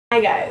Hi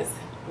guys,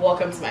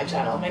 welcome to my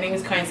channel. My name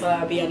is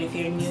kanyin.alabi, and if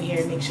you're new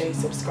here, make sure you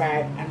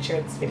subscribe and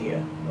share this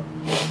video.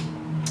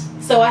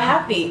 So I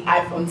have the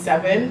iPhone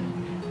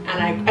 7 and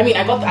I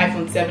got the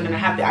iPhone 7 and I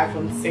have the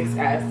iPhone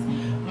 6s.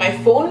 My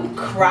phone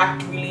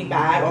cracked really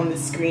bad on the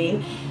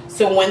screen,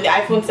 so when the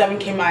iPhone 7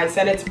 came out I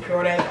decided to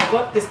pre-order it. I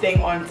got this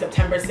thing on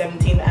September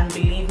 17th, and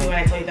believe me when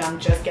I tell you that I'm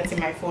just getting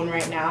my phone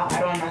right now.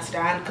 I don't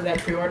understand because I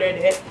pre-ordered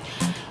it,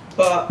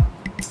 but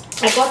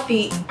I got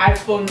the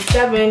iPhone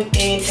 7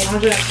 in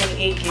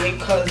 128 gig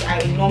because I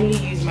normally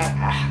use I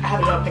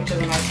have a lot of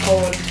pictures on my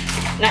phone,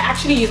 and I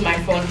actually use my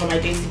phone for my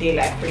day-to-day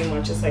life pretty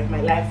much. It's like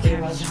my life pretty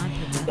much.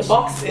 The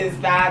box is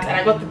that, and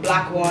I got the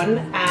black one,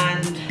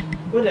 and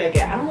what did I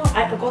get? I don't know,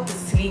 I got the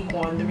sleek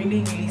one, the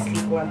really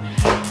sleek one.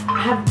 I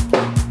have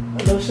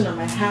a lotion on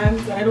my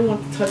hands and I don't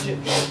want to touch it,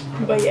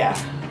 but yeah.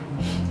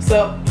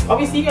 So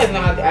obviously you guys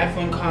know how the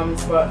iPhone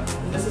comes, but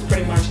this is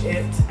pretty much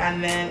it.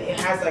 And then it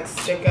has like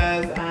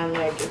stickers and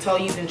like it tells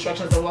you the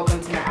instructions of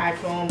welcome to my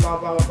iPhone, blah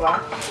blah blah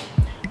blah.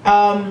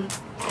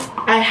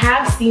 I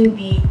have seen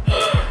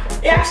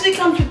it actually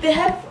comes with the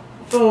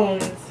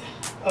headphones.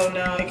 Oh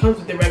no, it comes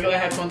with the regular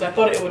headphones. I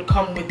thought it would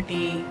come with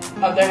the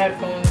other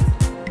headphones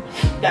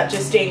that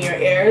just stay in your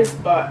ears,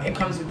 but it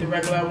comes with the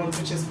regular ones,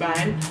 which is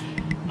fine.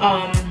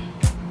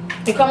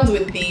 It comes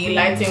with the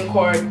lighting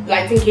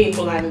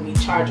cable and the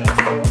charger.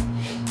 So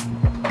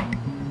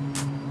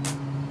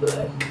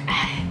look,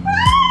 I'm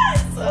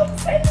so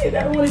excited.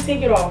 I don't want to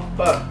take it off,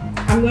 but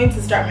I'm going to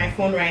start my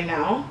phone right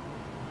now.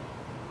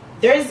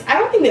 I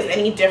don't think there's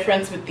any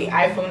difference with the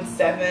iPhone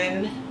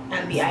 7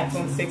 and the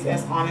iPhone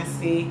 6s,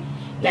 honestly.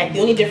 Like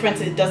the only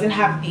difference is it doesn't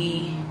have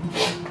the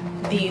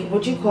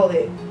what do you call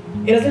it?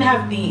 It doesn't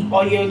have the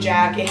audio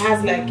jack. It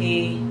has like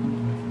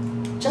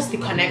just the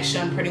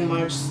connection pretty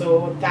much,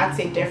 so that's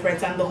a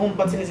difference, and the home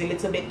button is a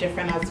little bit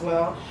different as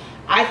well.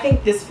 I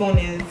think this phone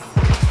is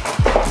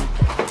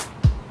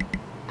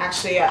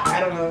actually, I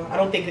don't know, I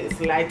don't think it's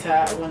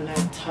lighter when I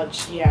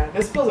touch. Yeah,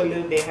 this feels a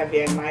little bit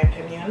heavier in my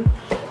opinion,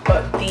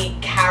 but the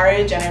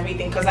carriage and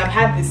everything, because I've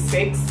had the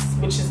 6,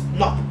 which is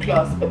not the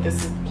plus, but this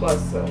is the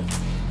plus.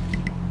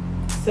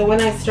 So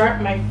when I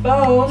start my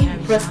phone, you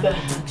press the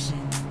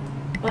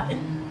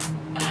button.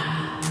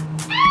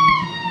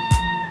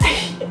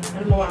 I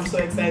don't know why I'm so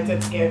excited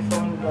to get a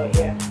phone, but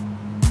yeah.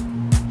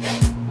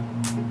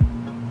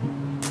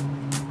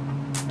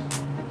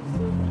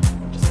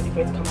 Just waiting for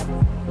it to come up.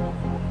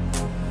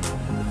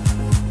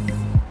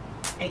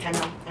 Anytime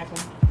now,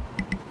 iPhone.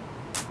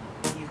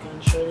 You can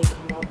surely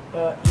come up,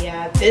 but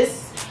yeah,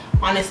 this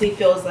honestly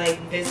feels like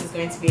this is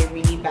going to be a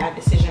really bad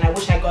decision. I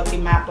wish I got the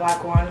matte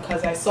black one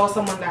because I saw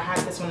someone that had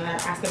this one and I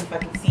asked them if I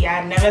could see.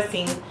 I had never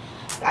seen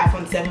the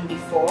iPhone 7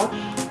 before,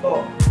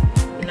 but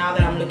now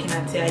that I'm looking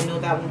at it, I know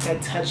that once I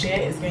touch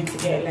it, it's going to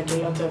get like a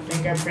lot of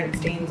fingerprint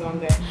stains on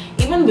there.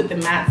 Even with the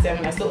matte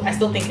 7, I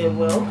still think it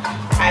will.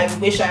 I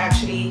wish I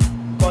actually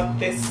got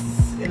this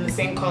in the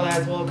same color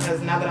as well,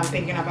 because now that I'm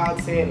thinking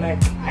about it,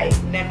 like I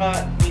never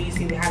really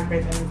see the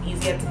handprints, and it's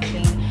easier to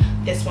clean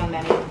this one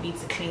than it would be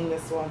to clean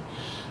this one.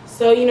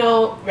 So you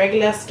know,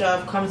 regular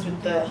stuff comes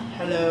with the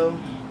hello,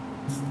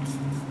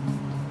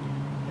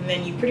 and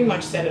then you pretty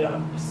much set it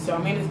up. So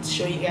I'm going to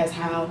show you guys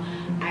how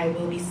I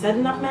will be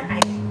setting up my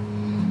iPhone.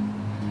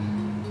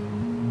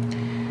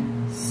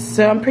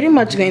 So I'm pretty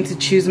much going to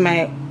choose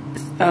my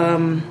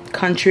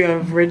country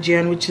of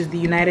origin, which is the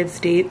United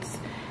States,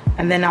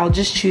 and then I'll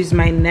just choose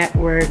my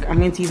network. I'm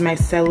going to use my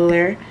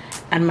cellular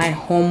and my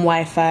home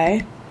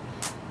Wi-Fi.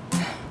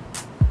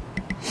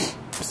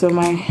 So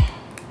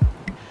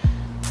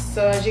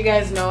as you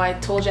guys know, I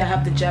told you I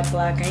have the jet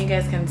black, and you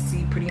guys can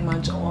see pretty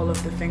much all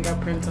of the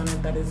fingerprints on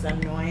it. That is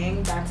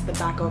annoying. That's the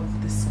back of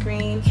the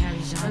screen,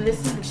 and this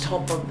is the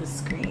top of the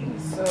screen.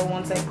 So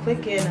once I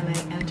click it and I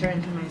enter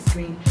into my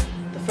screen,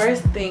 the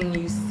first thing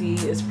you see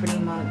is pretty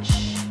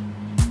much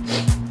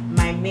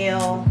my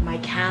mail, my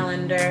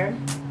calendar,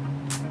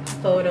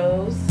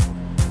 photos.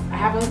 I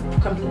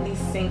haven't completely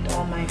synced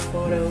all my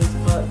photos,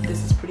 but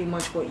this is pretty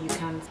much what you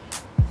can see.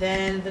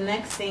 Then the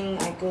next thing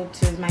I go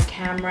to is my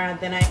camera.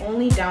 Then I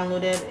only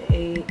downloaded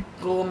a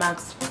Google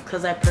Maps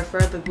because I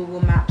prefer the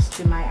Google Maps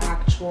to my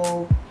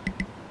actual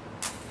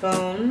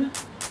phone.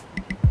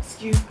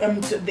 To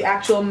the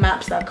actual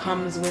maps that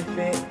comes with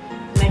it.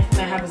 Next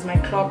thing I have is my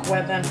clock,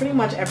 weather, and pretty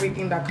much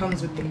everything that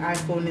comes with the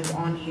iPhone is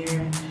on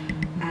here,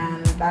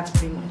 and that's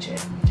pretty much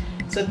it.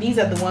 So these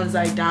are the ones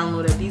I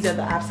downloaded. These are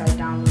the apps I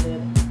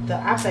downloaded. The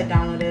apps I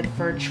downloaded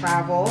for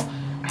travel,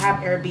 I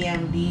have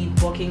Airbnb,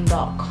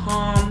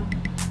 Booking.com,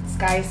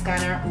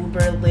 Skyscanner,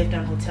 Uber, Lyft,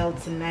 and Hotel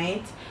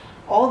Tonight.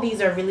 All these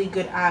are really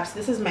good apps.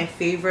 This is my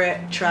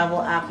favorite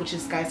travel app, which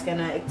is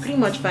Skyscanner. It pretty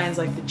much finds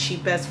like the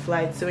cheapest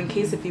flights, so in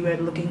case if you were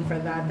looking for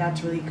that,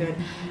 that's really good.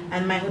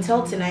 And my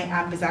Hotel Tonight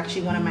app is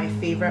actually one of my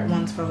favorite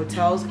ones for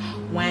hotels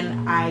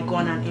when I go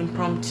on an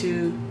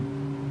impromptu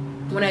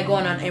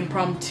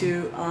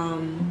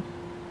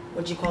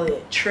what do you call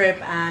it, trip,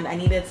 and I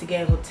needed to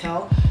get a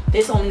hotel.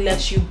 This only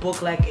lets you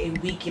book like a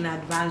week in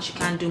advance. You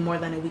can't do more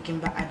than a week in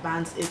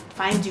advance. It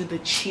finds you the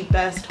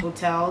cheapest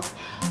hotels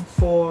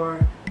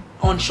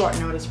on short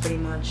notice pretty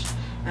much.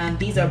 and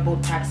these are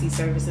both taxi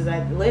services.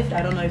 At Lyft,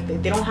 I don't know if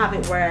they don't have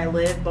it where I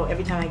live, but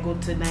every time I go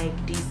to like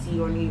DC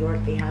or New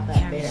York, they have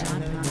that there.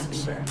 And then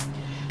it's Uber.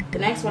 The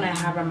next one I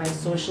have are my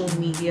social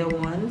media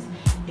ones.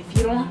 If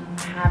you don't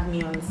have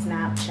me on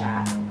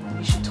Snapchat,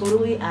 you should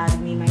totally add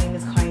me. My name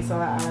is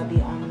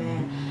kanyin.alabi on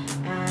there,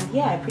 and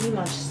yeah, I pretty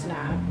much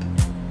snap,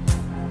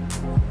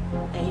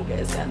 and you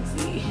guys can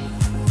see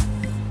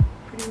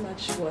pretty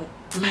much what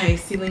my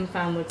ceiling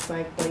fan looks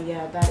like. But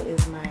yeah, that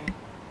is my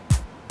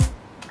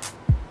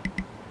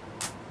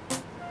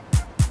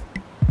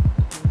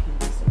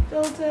some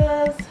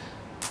filters.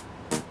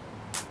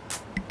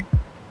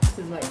 This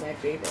is like my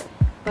favorite.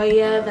 But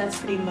yeah, that's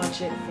pretty much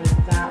it for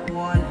that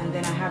one. And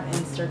then I have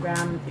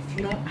Instagram. If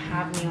you don't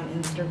have me on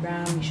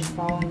Instagram, you should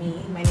follow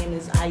me. My name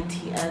is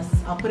ITS.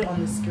 I'll put it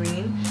on the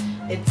screen.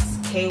 It's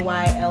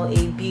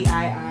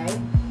KYLABII.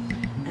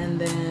 And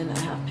then I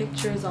have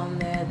pictures on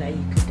there that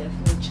you could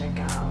definitely check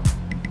out.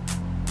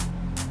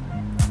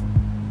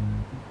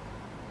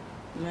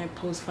 And I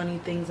post funny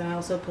things, and I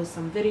also post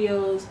some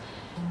videos,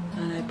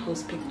 and I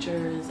post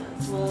pictures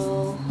as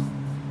well.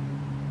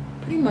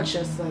 Pretty much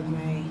just like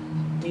my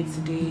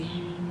day-to-day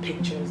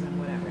pictures and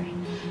whatever.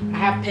 I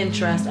have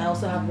Pinterest. I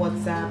also have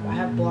WhatsApp. I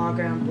have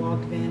Blogger and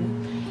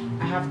Blogvin.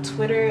 I have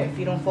Twitter. If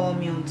you don't follow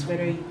me on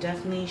Twitter, you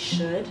definitely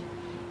should.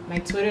 My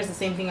Twitter is the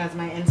same thing as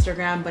my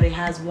Instagram, but it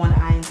has one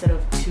eye instead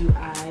of two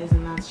eyes,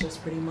 and that's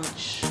just pretty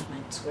much my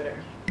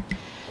Twitter.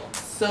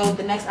 So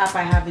the next app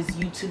I have is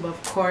YouTube,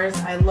 of course.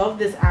 I love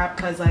this app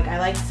because like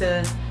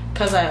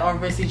because I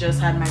obviously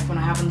just had my phone.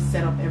 I haven't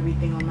set up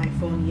everything on my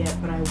phone yet,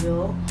 but I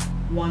will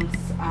once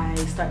I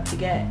start to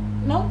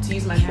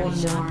use my phone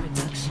more.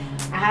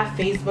 I have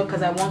Facebook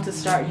because I want to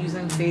start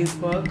using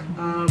Facebook.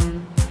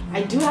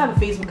 I do have a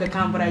Facebook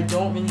account, but I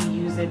don't really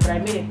use it, but I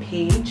made a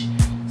page.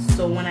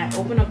 So when I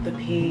open up the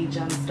page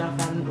and stuff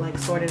and like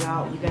sort it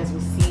out, you guys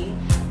will see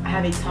I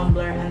have a Tumblr,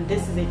 and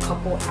this is a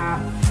couple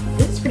app.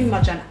 This is pretty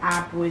much an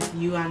app with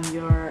you and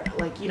your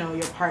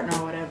your partner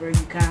or whatever.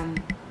 You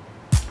can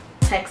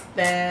text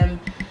them,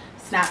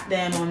 snap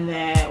them on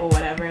there or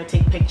whatever,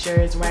 take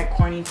pictures, write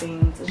corny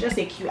things. It's just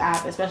a cute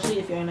app, especially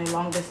if you're in a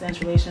long distance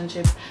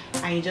relationship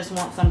and you just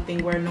want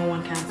something where no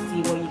one can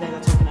see what you guys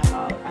are talking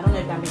about. I don't know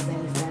if that makes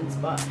any sense,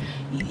 but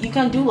you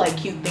can do like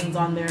cute things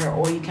on there,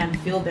 or you can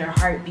feel their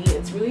heartbeat.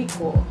 It's really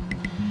cool.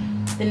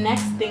 The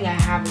next thing I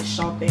have is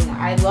shopping.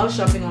 I love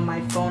shopping on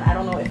my phone. I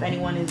don't know if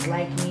anyone is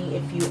like me.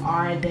 If you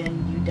are,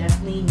 then you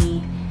definitely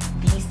need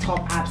these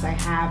top apps I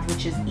have,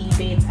 which is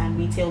Ebates and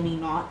Retail Me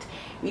Not.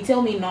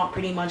 Retail Me Not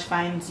pretty much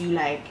finds you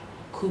like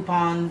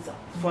coupons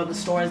for the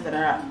stores that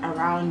are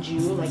around you.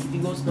 Like if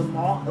you go to the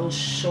mall, it'll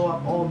show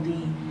up all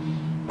the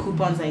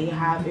coupons that you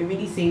have. It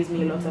really saves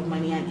me lots of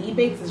money. And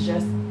Ebates is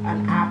just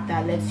an app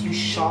that lets you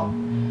shop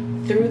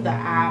through the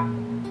app.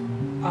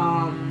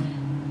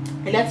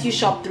 It lets you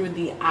shop through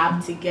the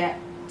app to get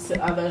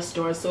to other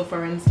stores. So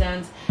for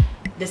instance,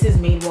 this is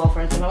Madewell.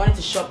 For instance, if I wanted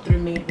to shop through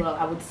Madewell,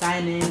 I would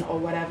sign in or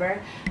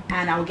whatever,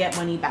 and I would get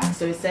money back.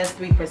 So it says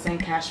 3%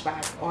 cash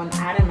back on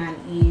Adam and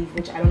Eve,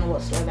 which I don't know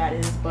what store that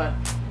is, but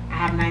I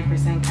have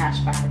 9% cash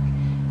back.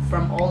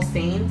 From All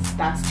Saints,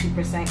 that's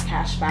 2%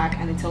 cash back,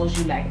 and it tells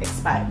you like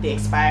the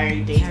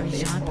expiry date of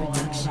this and all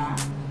that.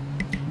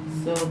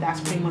 So that's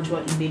pretty much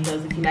what eBay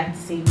does. If you like to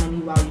save money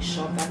while you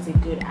shop, that's a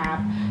good app.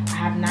 I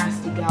have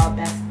Nasty Gal,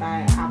 Best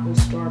Buy, Apple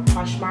Store,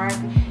 Poshmark.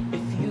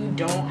 If you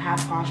don't have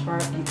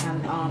Poshmark, you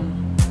can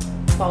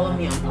follow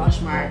me on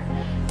Poshmark.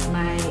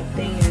 My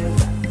thing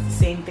is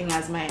same thing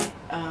as my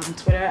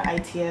Twitter,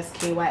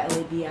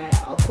 itskylabi.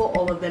 I'll put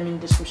all of them in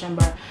the description,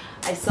 but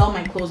I sell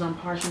my clothes on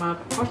Poshmark.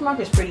 Poshmark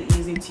is pretty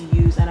easy to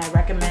use, and I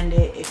recommend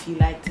it if you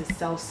like to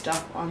sell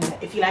stuff on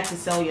the, if you like to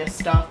sell your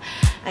stuff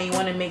and you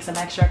want to make some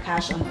extra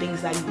cash on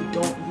things that you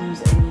don't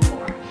use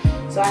anymore.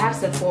 So I have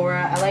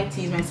Sephora. I like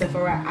to use my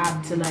Sephora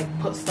app to like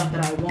put stuff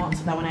that I want,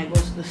 so that when I go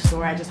to the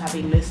store I just have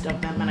a list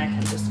of them and I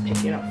can just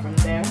pick it up from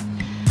there.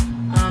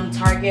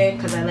 Target,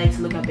 because I like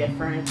to look at their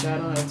furniture. I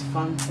don't know, it's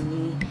fun to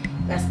me.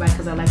 Best Buy,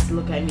 because I like to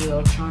look at new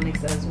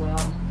electronics as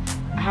well.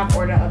 I have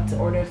Order Up to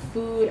order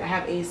food. I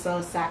have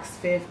ASOS, Saks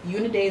Fifth.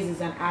 Unidays is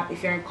an app.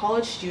 If you're a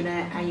college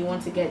student and you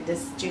want to get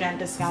this student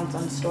discounts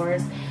on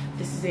stores,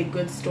 this is a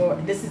good store.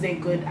 This is a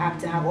good app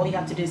to have. All you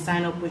have to do is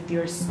sign up with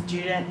your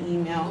student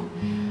email.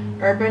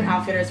 Urban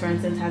Outfitters, for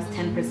instance, has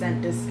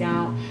 10%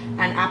 discount,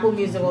 and Apple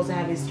Music also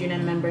have a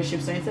student membership.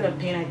 So instead of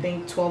paying, I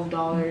think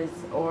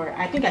 $12, or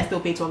I think I still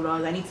pay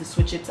 $12. I need to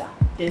switch it to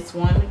this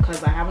one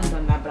because I haven't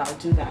done that, but I'll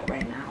do that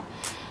right now.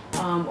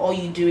 All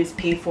you do is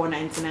pay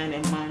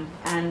 $4.99 a month,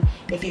 and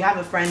if you have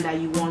a friend that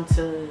you want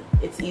to,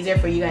 it's easier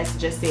for you guys to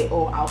just say,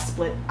 oh,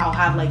 I'll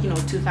have like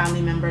 2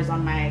 family members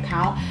on my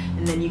account,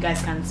 and then you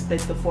guys can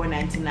split the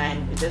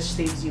 $4.99. It just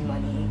saves you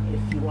money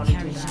if you want to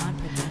do that.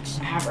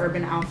 I have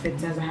Urban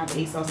Outfitters, I have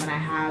ASOS, and I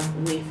have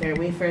Wayfair.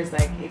 Wayfair is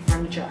like a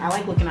furniture. I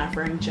like looking at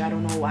furniture. I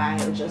don't know why.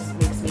 It just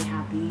makes me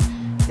happy.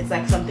 It's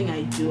like something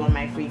I do on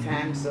my free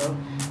time, so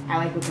I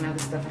like looking at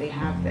the stuff they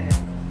have there.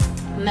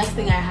 The next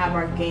thing I have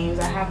are games.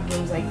 I have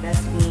games like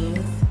Best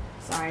Fiends.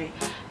 Sorry.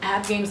 I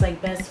have games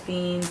like Best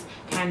Fiends,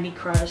 Candy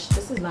Crush.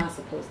 This is not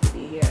supposed to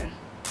be here.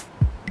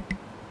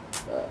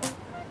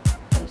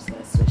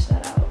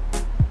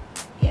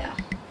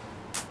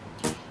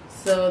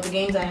 So the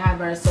games I have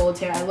are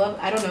Solitaire.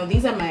 I don't know,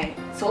 these are my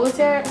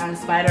Solitaire and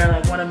Spider are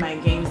like one of my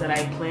games that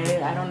I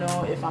play. I don't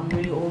know if I'm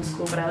really old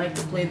school, but I like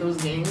to play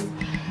those games.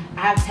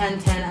 I have 10,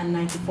 10,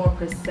 and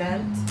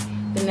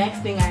 94%. The next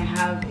thing I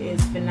have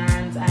is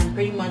finance, and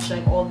pretty much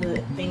like all the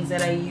things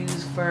that I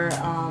use for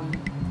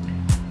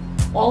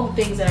all the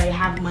things that I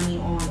have money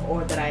on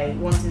or that I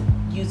want to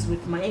use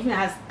with money. Even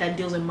that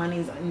deals with money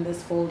is in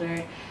this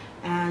folder.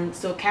 And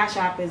so Cash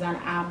App is an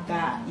app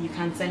that you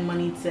can send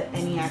money to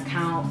any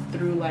account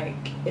through, like,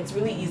 it's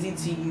really easy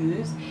to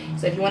use.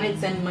 So if you wanted to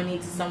send money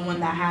to someone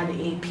that had a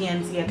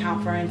PNC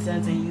account, for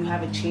instance, and you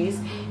have a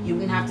Chase, you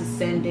wouldn't have to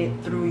send it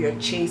through your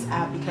Chase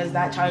app, because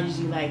that charges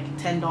you like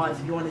 $10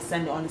 if you want to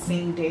send it on the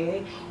same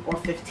day, or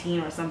 15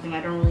 or something,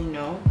 I don't really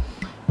know.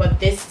 But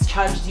this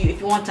charges you,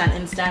 if you want an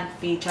instant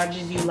fee,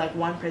 charges you like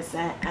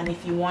 1%. And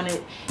if you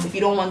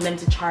don't want them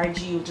to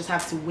charge you, you just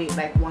have to wait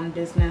like 1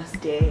 business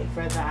day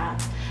for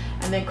that.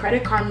 And then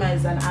Credit Karma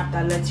is an app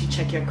that lets you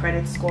check your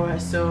credit score.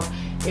 So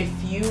if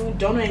you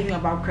don't know anything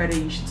about credit,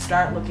 you should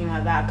start looking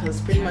at that, because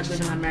pretty much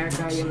living in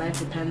America, your life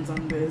depends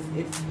on this.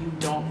 If you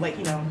don't, like,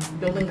 you know,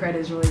 building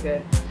credit is really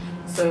good.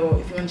 So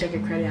if you want to check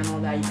your credit and all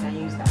that, you can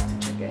use that to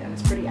check it, and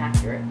it's pretty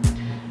accurate.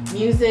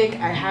 Music,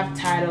 I have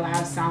Tidal, I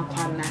have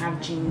SoundCloud, and I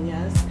have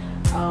Genius.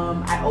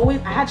 I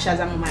had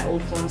Shazam on my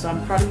old phone, so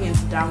I'm probably going to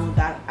download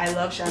that. I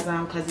love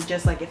Shazam because it's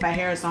just like, if I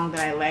hear a song that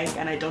I like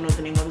and I don't know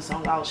the name of the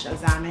song, I'll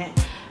Shazam it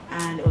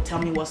and it'll tell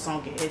me what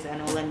song it is,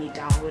 and it'll let me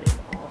download it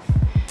off.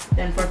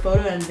 Then for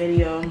photo and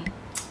video,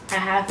 I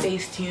have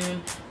Facetune,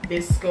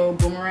 Visco,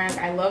 Boomerang.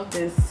 I love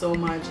this so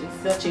much. It's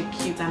such a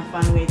cute and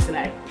fun way to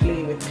like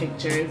play with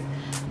pictures.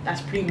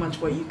 That's pretty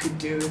much what you could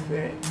do with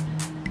it,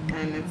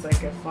 and it's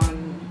like a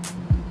fun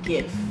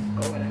GIF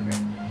or whatever.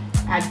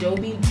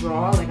 Adobe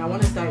Draw, like I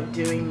want to start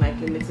doing like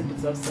a little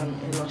bit of some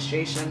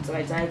illustration, so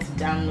I decided to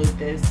download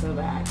this so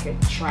that I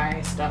could try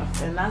stuff,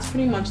 and that's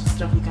pretty much the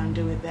stuff you can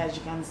do with it, as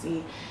you can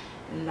see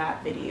in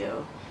that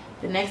video.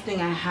 The next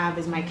thing I have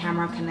is my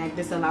Camera Connect.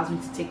 This allows me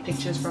to take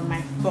pictures from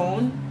my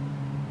phone.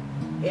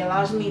 It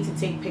allows me to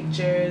take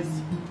pictures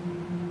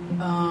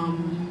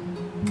from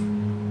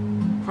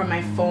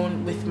my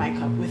phone with my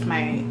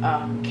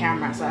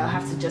camera, so I'll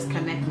have to just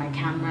connect my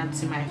camera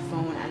to my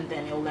phone, and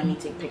then it'll let me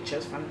take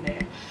pictures from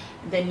there.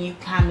 Then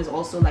UCam is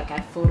also like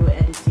a photo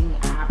editing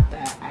app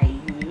that I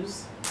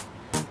use.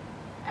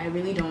 I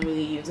really don't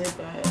use it,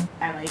 but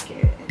I like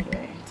it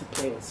anyway to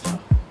play with stuff.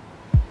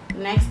 The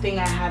next thing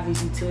I have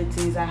is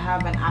utilities. I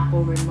have an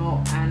Apple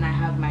remote, and I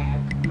have my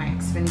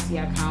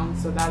Xfinity account,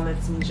 so that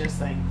lets me just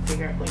like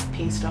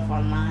pay stuff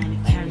online.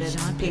 If I wanted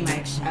to pay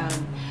my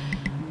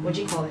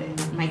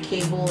my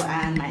cable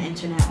and my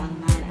internet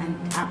online. And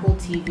Apple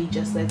TV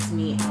just lets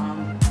me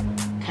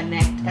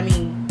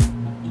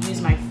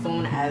use my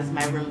phone as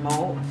my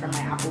remote for my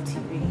Apple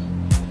TV.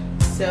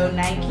 So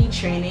Nike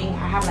training,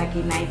 I have like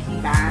a Nike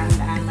band,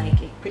 and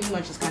like it pretty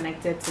much is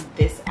connected to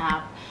this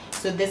app.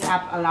 So this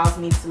app allows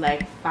me to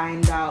like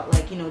find out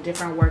like, you know,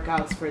 different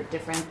workouts for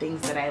different things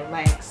that I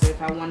like. So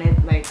if I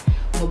wanted like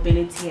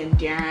mobility,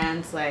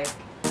 endurance, like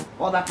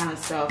all that kind of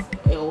stuff,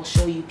 it will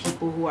show you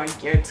people who are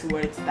geared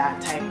towards that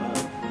type of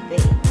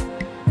thing.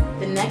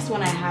 The next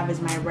one I have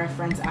is my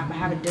reference app. I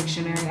have a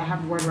dictionary. I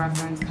have word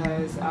reference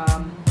because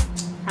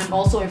I'm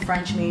also a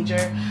French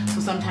major, so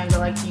sometimes I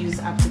like to use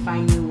this app to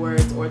find new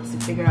words or to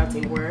figure out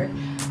a word.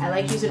 I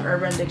like using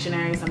Urban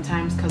Dictionary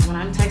sometimes because when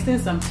I'm texting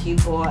some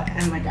people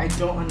and like I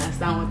don't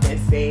understand what they're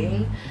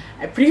saying,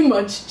 I pretty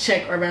much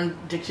check Urban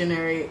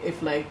Dictionary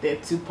if like they're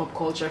too pop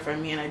culture for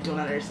me and I don't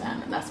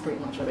understand, and that's pretty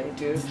much what I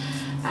do.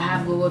 I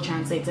have Google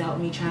Translate to help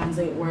me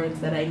translate words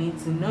that I need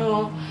to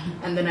know,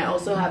 and then I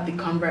also have the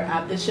Convert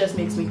app. This just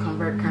makes me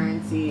convert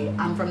currency.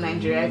 I'm from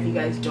Nigeria, if you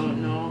guys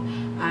don't know,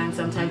 and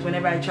sometimes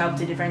whenever I travel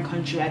to a different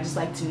country, I just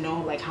like to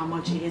know like how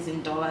much it is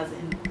in dollars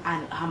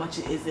and how much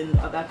it is in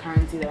other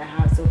currency that I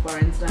have. So for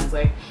instance,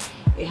 like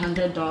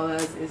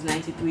 $100 is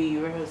 93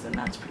 euros, and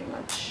that's pretty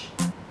much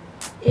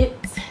it.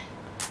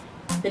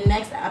 The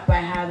next app I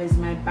have is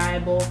my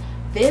Bible.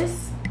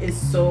 This is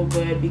so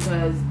good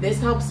because this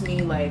helps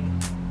me like,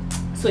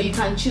 so you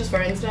can choose,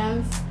 for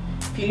instance,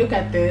 if you look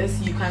at this,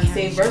 you can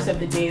say verse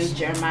of the day is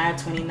Jeremiah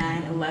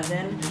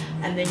 29:11,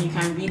 and then you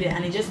can read it,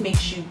 and it just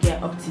makes you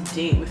get up to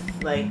date with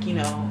like, you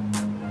know,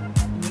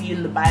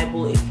 reading the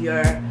Bible if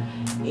you're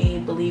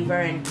a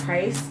believer in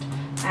Christ,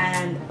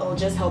 and it'll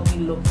just help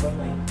you look for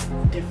like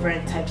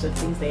different types of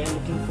things that you're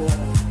looking for.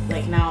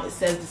 Like now it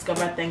says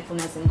discover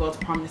thankfulness in God's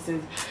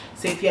promises.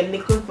 So if you're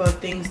looking for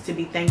things to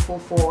be thankful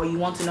for, or you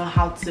want to know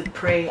how to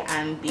pray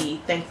and be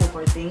thankful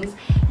for things,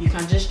 you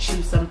can just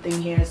choose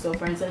something here. So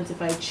for instance,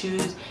 if I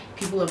choose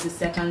people of the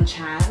second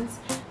chance,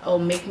 it'll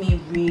make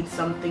me read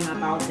something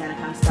about it, and I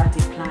can start a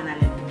plan,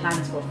 and the plan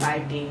is for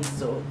 5 days.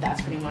 So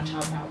that's pretty much how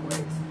that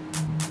works.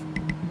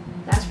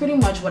 That's pretty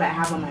much what I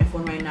have on my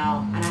phone right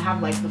now, and I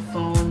have like the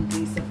phone,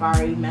 the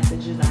Safari,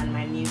 messages, and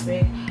my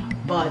music.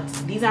 But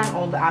these aren't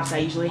all the apps I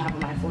usually have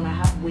on my phone. I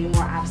have way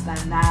more apps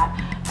than that.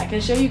 I can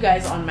show you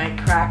guys on my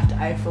cracked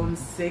iPhone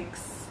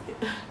 6.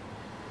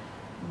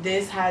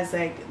 This has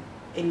like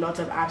a lot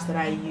of apps that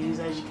I use.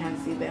 As you can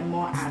see, there are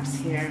more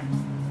apps here.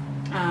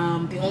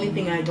 The only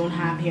thing I don't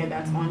have here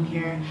that's on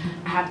here,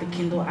 I have the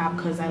Kindle app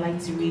because I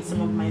like to read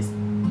some of my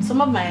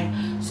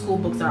school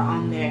books are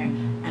on there,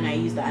 and I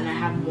use that. And I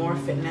have more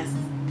fitness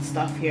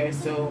stuff here,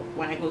 so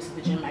when I go to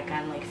the gym I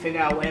can like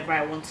figure out whatever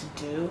I want to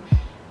do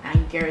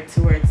and gear it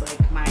towards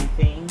like my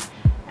thing.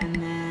 And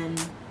then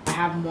I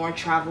have more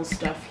travel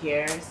stuff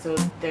here, so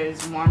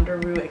there's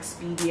Wanderoo,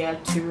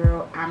 Expedia,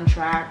 Turo,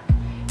 Amtrak,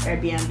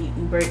 Airbnb,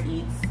 Uber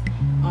Eats.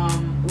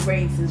 Uber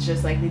Eats is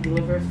just like they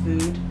deliver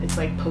food, it's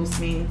like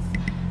Postmates.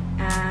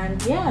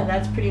 And yeah,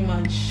 that's pretty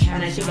much,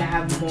 and I think I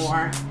have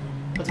more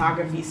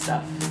photography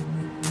stuff.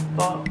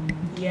 But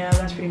yeah,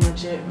 that's pretty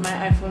much it.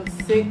 My iPhone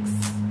 6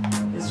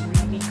 is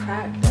really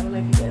cracked. I don't know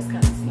if you guys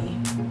can see.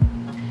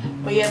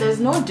 But yeah, there's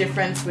no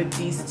difference with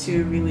these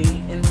two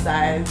really in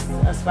size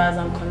as far as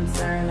I'm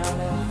concerned. I don't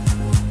know.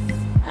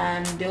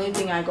 And the only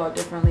thing I got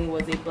differently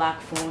was a black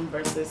phone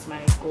versus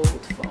my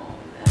gold phone.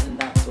 And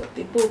that's what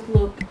they both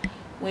look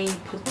when you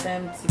put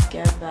them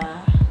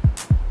together.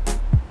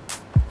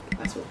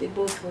 That's what they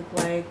both look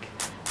like.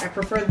 I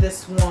prefer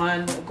this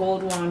one, the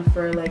gold one,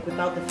 for like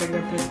without the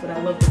fingerprints, but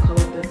I love the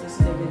color of this. This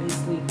is a really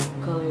sleek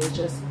color. It's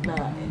just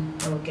that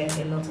it'll get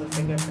a lot of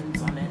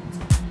fingerprints on it.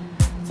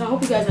 So I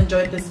hope you guys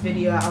enjoyed this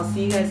video. I'll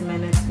see you guys in my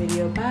next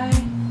video.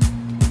 Bye.